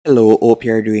Hello, hope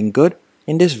you're doing good.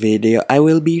 In this video, I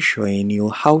will be showing you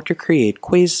how to create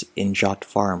quiz in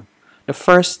Jotform. The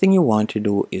first thing you want to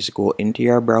do is go into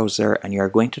your browser and you're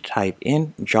going to type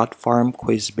in Jotform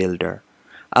Quiz Builder.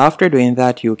 After doing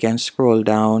that, you can scroll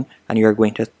down and you're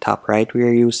going to tap right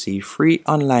where you see Free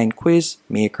Online Quiz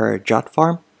Maker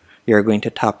Jotform. You're going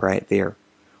to tap right there.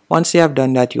 Once you have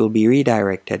done that, you'll be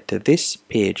redirected to this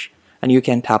page and you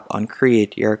can tap on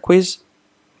Create Your Quiz.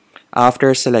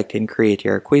 After selecting Create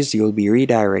Your Quiz, you'll be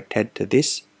redirected to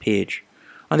this page.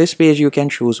 On this page, you can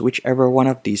choose whichever one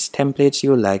of these templates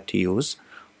you like to use,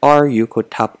 or you could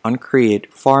tap on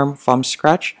Create Form from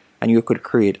scratch and you could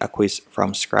create a quiz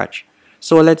from scratch.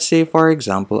 So let's say, for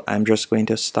example, I'm just going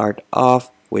to start off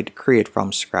with Create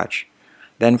from scratch.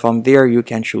 Then from there, you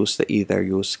can choose to either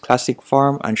use Classic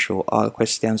Form and show all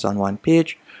questions on one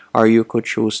page, or you could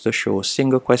choose to show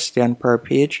single question per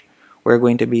page. We're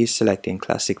going to be selecting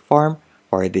Classic Form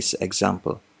for this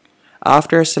example.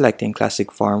 After selecting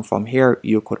Classic Form, from here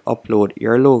you could upload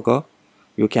your logo.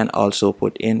 You can also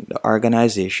put in the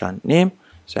organization name.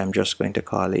 So I'm just going to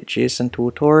call it Jason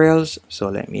Tutorials. So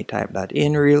let me type that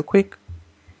in real quick.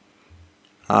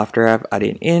 After I've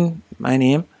added in my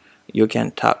name, you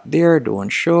can tap there, don't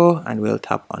show, and we'll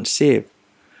tap on save.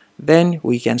 Then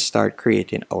we can start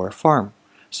creating our form.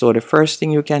 So the first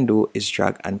thing you can do is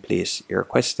drag and place your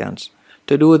questions.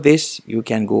 To do this, you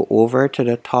can go over to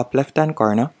the top left hand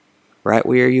corner, right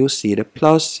where you see the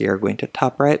plus. You're going to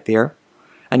tap right there,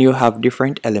 and you have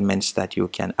different elements that you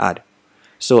can add.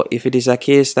 So if it is a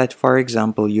case that, for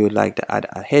example, you would like to add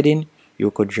a heading, you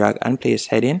could drag and place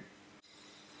heading.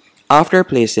 After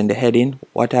placing the heading,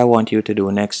 what I want you to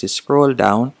do next is scroll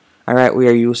down, and right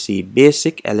where you see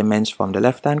basic elements from the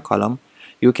left hand column,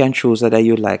 you can choose whether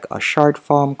you like a short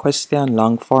form question,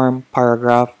 long form,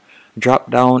 paragraph, drop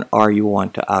down, or you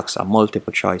want to ask a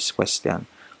multiple choice question.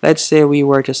 Let's say we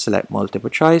were to select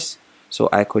multiple choice, so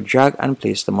I could drag and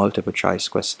place the multiple choice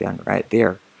question right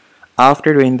there.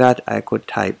 After doing that, I could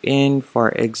type in, for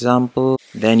example,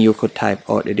 then you could type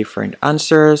out the different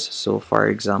answers. So for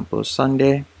example,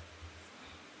 Sunday,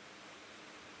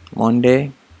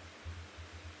 Monday,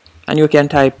 and you can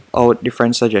type out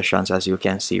different suggestions as you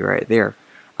can see right there.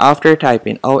 After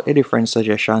typing out the different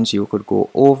suggestions, you could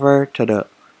go over to the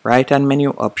right hand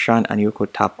menu option and you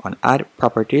could tap on Add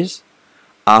Properties.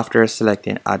 After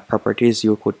selecting Add Properties,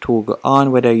 you could toggle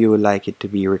on whether you would like it to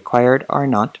be required or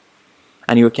not.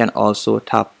 And you can also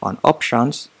tap on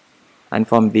Options, and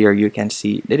from there you can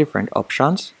see the different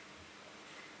options.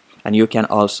 And you can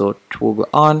also toggle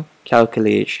on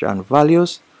Calculation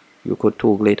Values. You could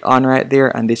toggle it on right there,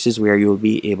 and this is where you'll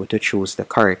be able to choose the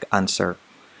correct answer.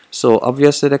 So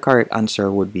obviously the correct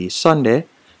answer would be Sunday.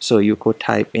 So you could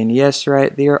type in yes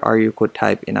right there, or you could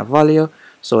type in a value.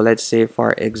 So let's say,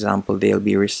 for example, they'll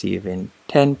be receiving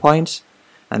 10 points,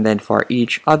 and then for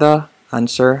each other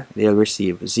answer they'll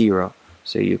receive 0.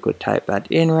 So you could type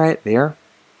that in right there.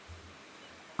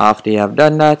 After you have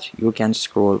done that, you can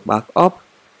scroll back up.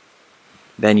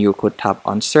 Then you could tap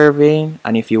on surveying,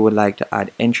 and if you would like to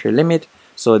add entry limit,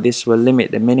 so this will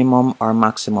limit the minimum or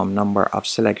maximum number of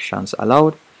selections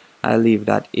allowed. I'll leave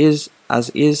that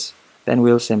as is. Then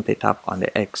we'll simply tap on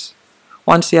the X.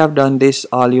 Once you have done this,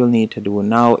 all you'll need to do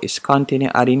now is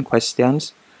continue adding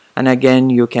questions. And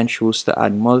again, you can choose to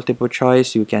add multiple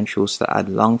choice, you can choose to add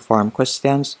long form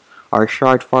questions or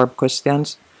short form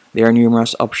questions. There are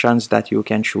numerous options that you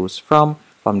can choose from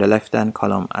the left hand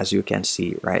column, as you can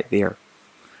see right there.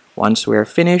 Once we're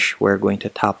finished, we're going to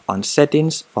tap on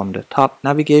Settings from the top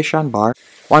navigation bar.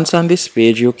 Once on this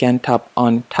page, you can tap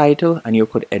on Title and you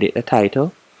could edit the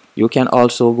title. You can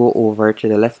also go over to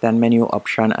the left hand menu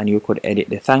option and you could edit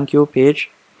the thank you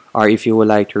page. Or if you would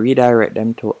like to redirect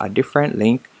them to a different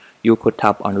link, you could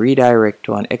tap on Redirect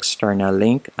to an external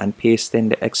link and paste in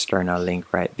the external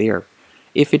link right there.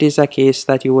 If it is a case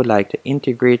that you would like to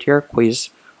integrate your quiz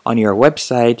on your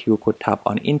website, you could tap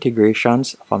on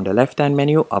Integrations from the left hand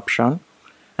menu option,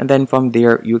 and then from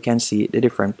there you can see the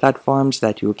different platforms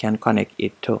that you can connect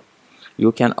it to.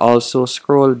 You can also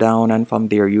scroll down, and from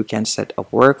there you can set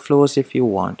up workflows if you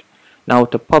want. Now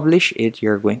to publish it,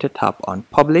 you're going to tap on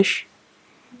Publish.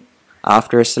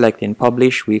 After selecting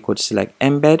Publish, we could select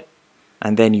Embed,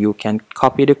 and then you can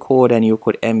copy the code and you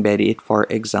could embed it, for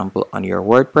example, on your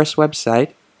WordPress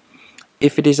website.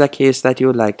 If it is a case that you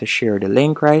would like to share the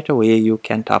link right away, you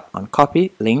can tap on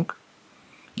Copy Link.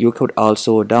 You could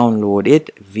also download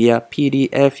it via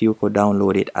PDF. You could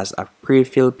download it as a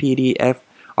pre-filled PDF,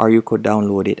 or you could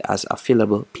download it as a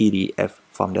fillable PDF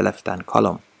from the left hand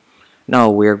column. Now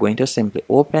we're going to simply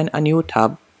open a new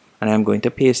tab, and I'm going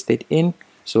to paste it in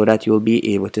so that you'll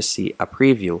be able to see a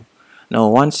preview. Now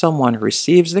once someone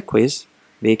receives the quiz,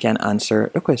 they can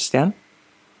answer the question.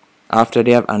 After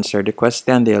they have answered the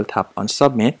question, they'll tap on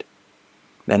submit.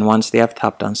 Then once they have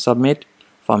tapped on submit,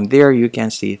 from there you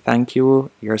can see thank you,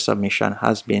 your submission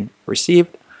has been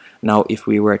received. Now if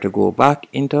we were to go back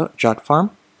into Jotform,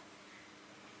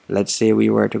 let's say we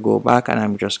were to go back, and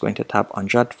I'm just going to tap on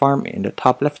Jotform in the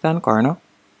top left hand corner.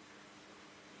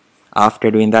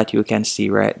 After doing that, you can see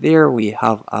right there we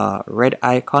have a red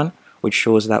icon which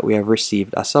shows that we have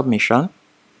received a submission.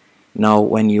 Now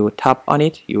when you tap on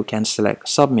it, you can select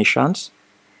submissions,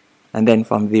 and then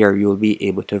from there you'll be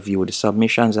able to view the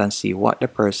submissions and see what the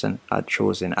person had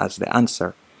chosen as the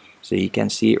answer. So you can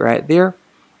see it right there,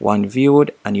 one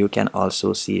viewed, and you can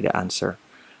also see the answer.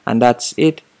 And that's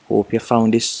it. Hope you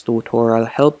found this tutorial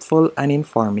helpful and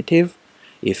informative.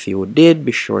 If you did,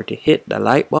 be sure to hit the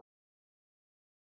like button